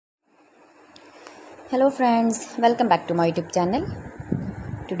Hello friends, welcome back to my YouTube channel.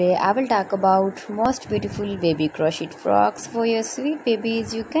 Today I will talk about most beautiful baby crocheted frocks for your sweet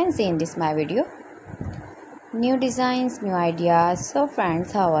babies. You can see in this my video. New designs, new ideas. So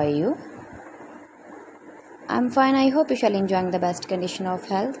friends, how are you? I'm fine. I hope you shall enjoying the best condition of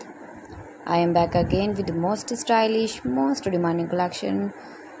health. I am back again with the most stylish, most demanding collection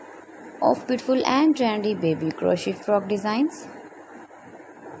of beautiful and trendy baby crochet frock designs.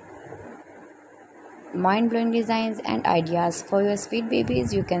 Mind-blowing designs and ideas for your sweet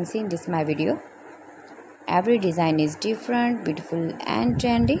babies you can see in this my video. Every design is different, beautiful and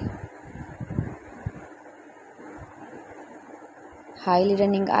trendy. Highly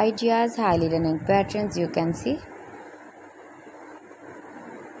running ideas, highly running patterns you can see.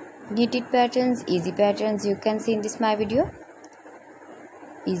 Knitted patterns, easy patterns you can see in this my video.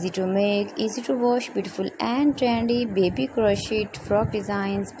 Easy to make, easy to wash, beautiful and trendy baby crocheted frock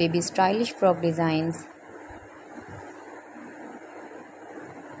designs, baby stylish frock designs.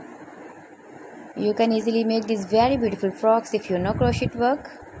 You can easily make these very beautiful frocks if you know crochet work.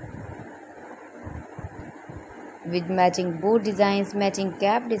 With matching boot designs, matching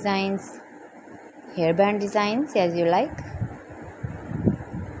cap designs, hairband designs as you like.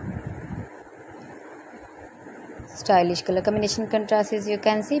 Stylish color combination contrasts you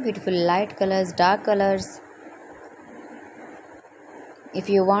can see, beautiful light colors, dark colors. If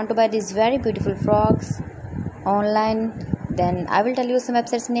you want to buy these very beautiful frocks online, then I will tell you some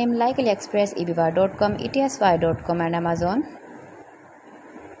websites name like AliExpress, eBay.com, etsy.com and Amazon.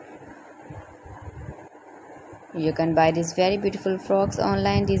 You can buy these very beautiful frocks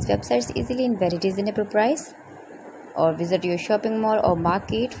online, these websites easily in very reasonable price, or visit your shopping mall or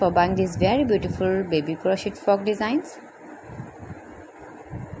market for buying these very beautiful baby crochet frock designs.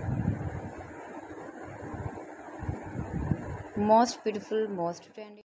 Most beautiful, most trendy.